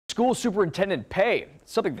School superintendent pay,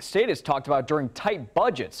 something the state has talked about during tight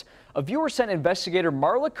budgets. A viewer sent investigator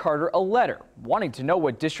Marla Carter a letter wanting to know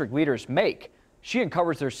what district leaders make. She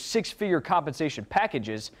uncovers their six-figure compensation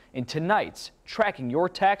packages in tonight's Tracking Your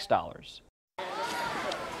Tax Dollars.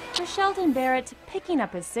 For Sheldon Barrett, picking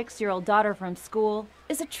up his 6-year-old daughter from school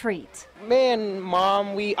is a treat. Me and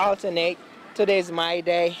Mom, we alternate. Today's my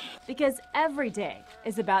day. Because every day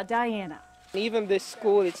is about Diana. Even this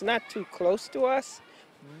school, it's not too close to us,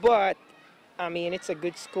 but I mean, it's a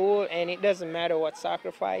good school and it doesn't matter what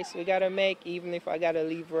sacrifice we gotta make, even if I gotta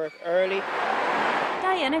leave work early.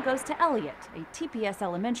 Diana goes to Elliott, a TPS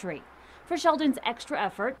elementary. For Sheldon's extra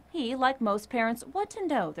effort, he, like most parents, want to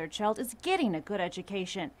know their child is getting a good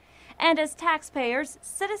education. And as taxpayers,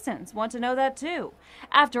 citizens want to know that too.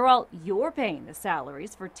 After all, you're paying the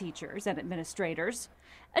salaries for teachers and administrators.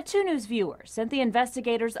 A 2 News viewer sent the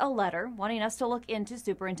investigators a letter wanting us to look into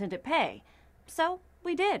superintendent pay. So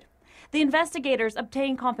we did. The investigators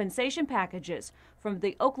obtained compensation packages from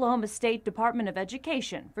the Oklahoma State Department of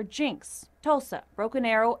Education for Jenks, Tulsa, Broken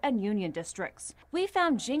Arrow, and Union districts. We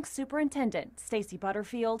found Jenks Superintendent Stacy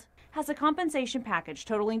Butterfield has a compensation package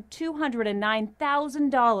totaling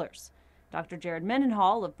 $209,000. Dr. Jared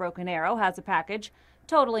Mendenhall of Broken Arrow has a package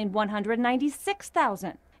totaling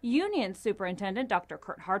 $196,000. Union Superintendent Dr.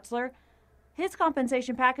 Kurt Hartzler, his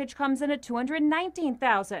compensation package comes in at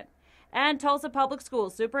 $219,000. And Tulsa Public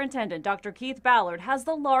Schools Superintendent Dr. Keith Ballard has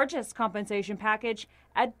the largest compensation package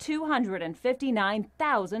at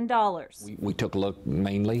 $259,000. We took a look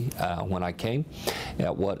mainly when I came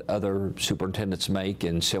at what other superintendents make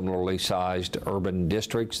in similarly sized urban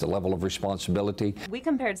districts, the level of responsibility. We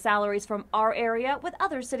compared salaries from our area with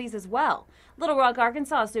other cities as well. Little Rock,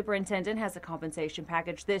 Arkansas Superintendent has a compensation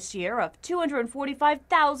package this year of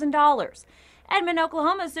 $245,000. Edmond,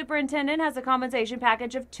 Oklahoma Superintendent has a compensation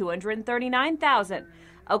package of $239,000.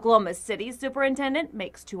 Oklahoma City Superintendent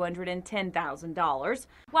makes $210,000.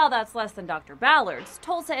 While that's less than Dr. Ballard's,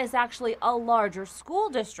 Tulsa is actually a larger school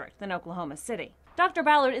district than Oklahoma City. Dr.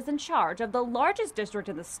 Ballard is in charge of the largest district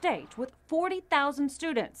in the state with 40,000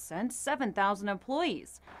 students and 7,000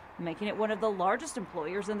 employees, making it one of the largest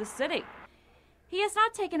employers in the city. He has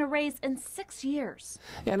not taken a raise in 6 years.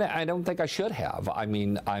 And I don't think I should have. I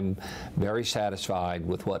mean, I'm very satisfied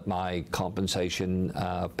with what my compensation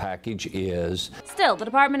package is. Still, the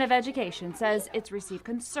Department of Education says it's received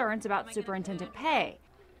concerns about superintendent pay,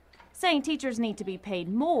 saying teachers need to be paid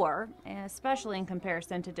more, especially in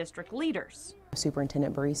comparison to district leaders.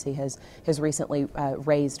 Superintendent Barisi has recently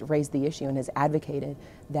raised the issue and has advocated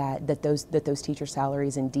that those teacher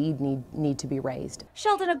salaries indeed need to be raised.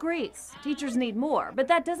 Sheldon agrees. Teachers need more, but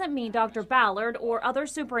that doesn't mean Dr. Ballard or other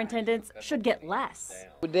superintendents should get less.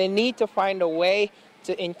 They need to find a way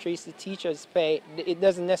to increase the teachers' pay. It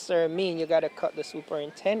doesn't necessarily mean you got to cut the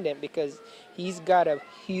superintendent because he's got a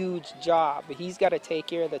huge job. He's got to take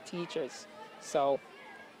care of the teachers. So,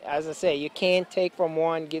 as I say, you can't take from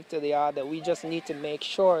one, give to the other. We just need to make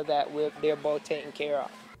sure that they're both taken care of.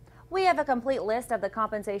 We have a complete list of the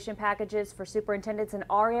compensation packages for superintendents in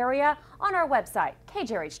our area on our website,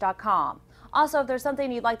 kjrh.com. Also, if there's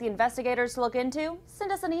something you'd like the investigators to look into,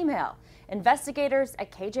 send us an email,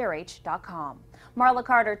 investigators@kjrh.com. Marla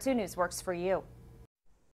Carter, 2 News works for you.